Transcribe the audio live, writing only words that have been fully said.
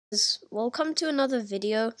Welcome to another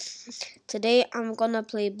video. Today I'm gonna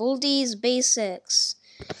play Baldi's Basics.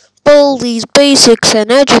 Baldi's Basics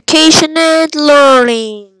in Education and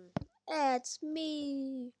Learning. That's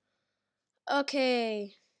me.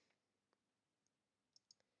 Okay.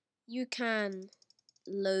 You can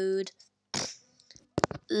load.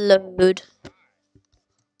 Load.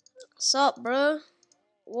 Sup, bro?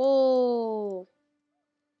 Whoa.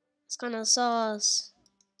 It's kinda sus.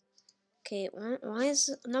 Okay, why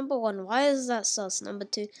is number one? Why is that sus? Number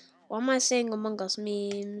two, why am I saying Among Us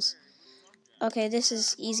memes? Okay, this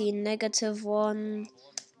is easy. -1,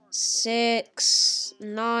 6,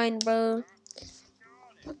 9, bro.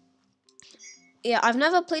 Yeah, I've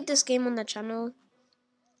never played this game on the channel.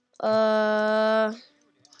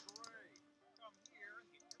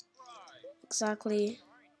 Exactly.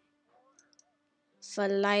 For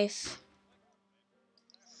life.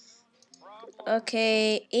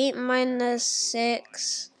 Okay, 8 minus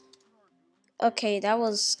 6. Okay, that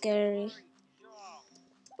was scary.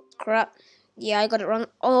 Crap. Yeah, I got it wrong.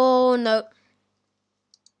 Oh, no.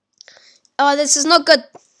 Oh, this is not good.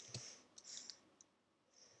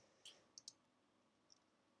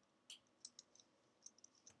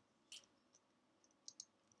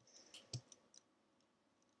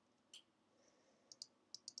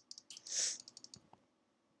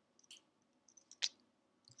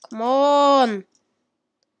 Come on.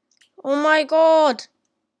 Oh my god.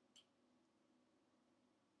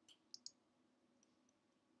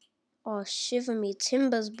 Oh, shiver me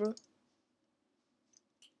timbers, bro.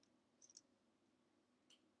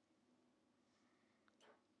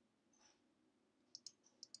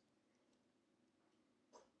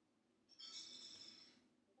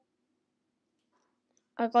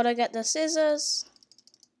 I gotta get the scissors.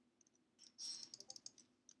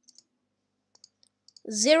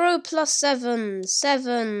 0 plus 7.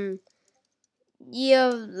 7.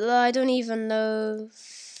 Yeah, I don't even know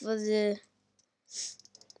for the...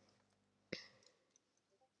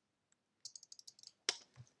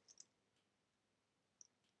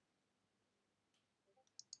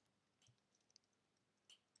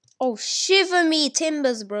 Oh, shiver me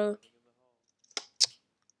timbers, bro.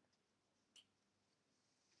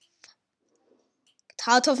 Get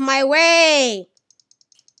out of my way.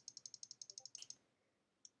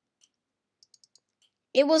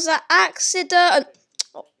 It was an accident.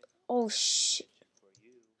 Oh shit.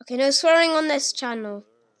 Okay, no swearing on this channel.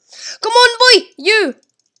 Come on, boy! You!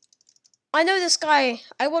 I know this guy.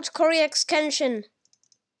 I watch Korea X Kenshin.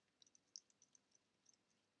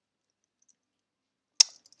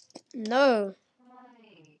 No.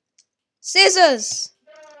 Scissors!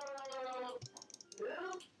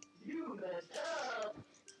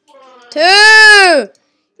 2!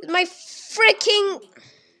 My freaking...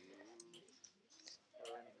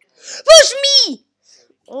 Push me!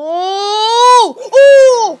 Oh!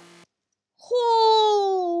 Oh!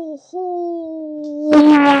 Oh!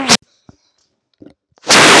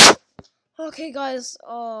 Okay, guys.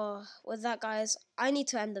 With that, guys, I need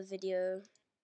to end the video.